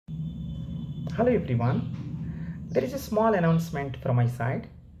Hello everyone. There is a small announcement from my side.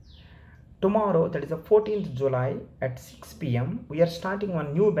 Tomorrow, that is the 14th July at 6 p.m. we are starting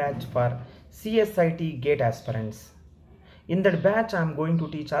one new batch for CSIT GATE aspirants. In that batch, I am going to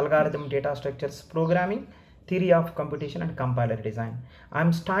teach algorithm data structures programming, theory of computation and compiler design. I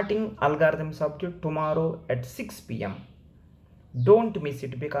am starting algorithm subject tomorrow at 6 p.m. Don't miss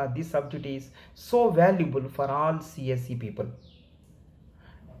it because this subject is so valuable for all CSE people.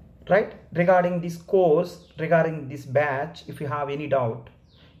 Right, regarding this course, regarding this batch, if you have any doubt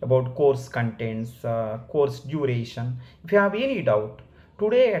about course contents, course duration, if you have any doubt,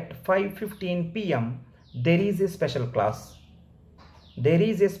 today at 5:15 p.m. there is a special class.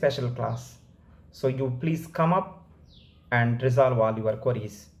 So you please come up and resolve all your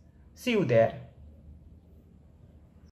queries. See you there.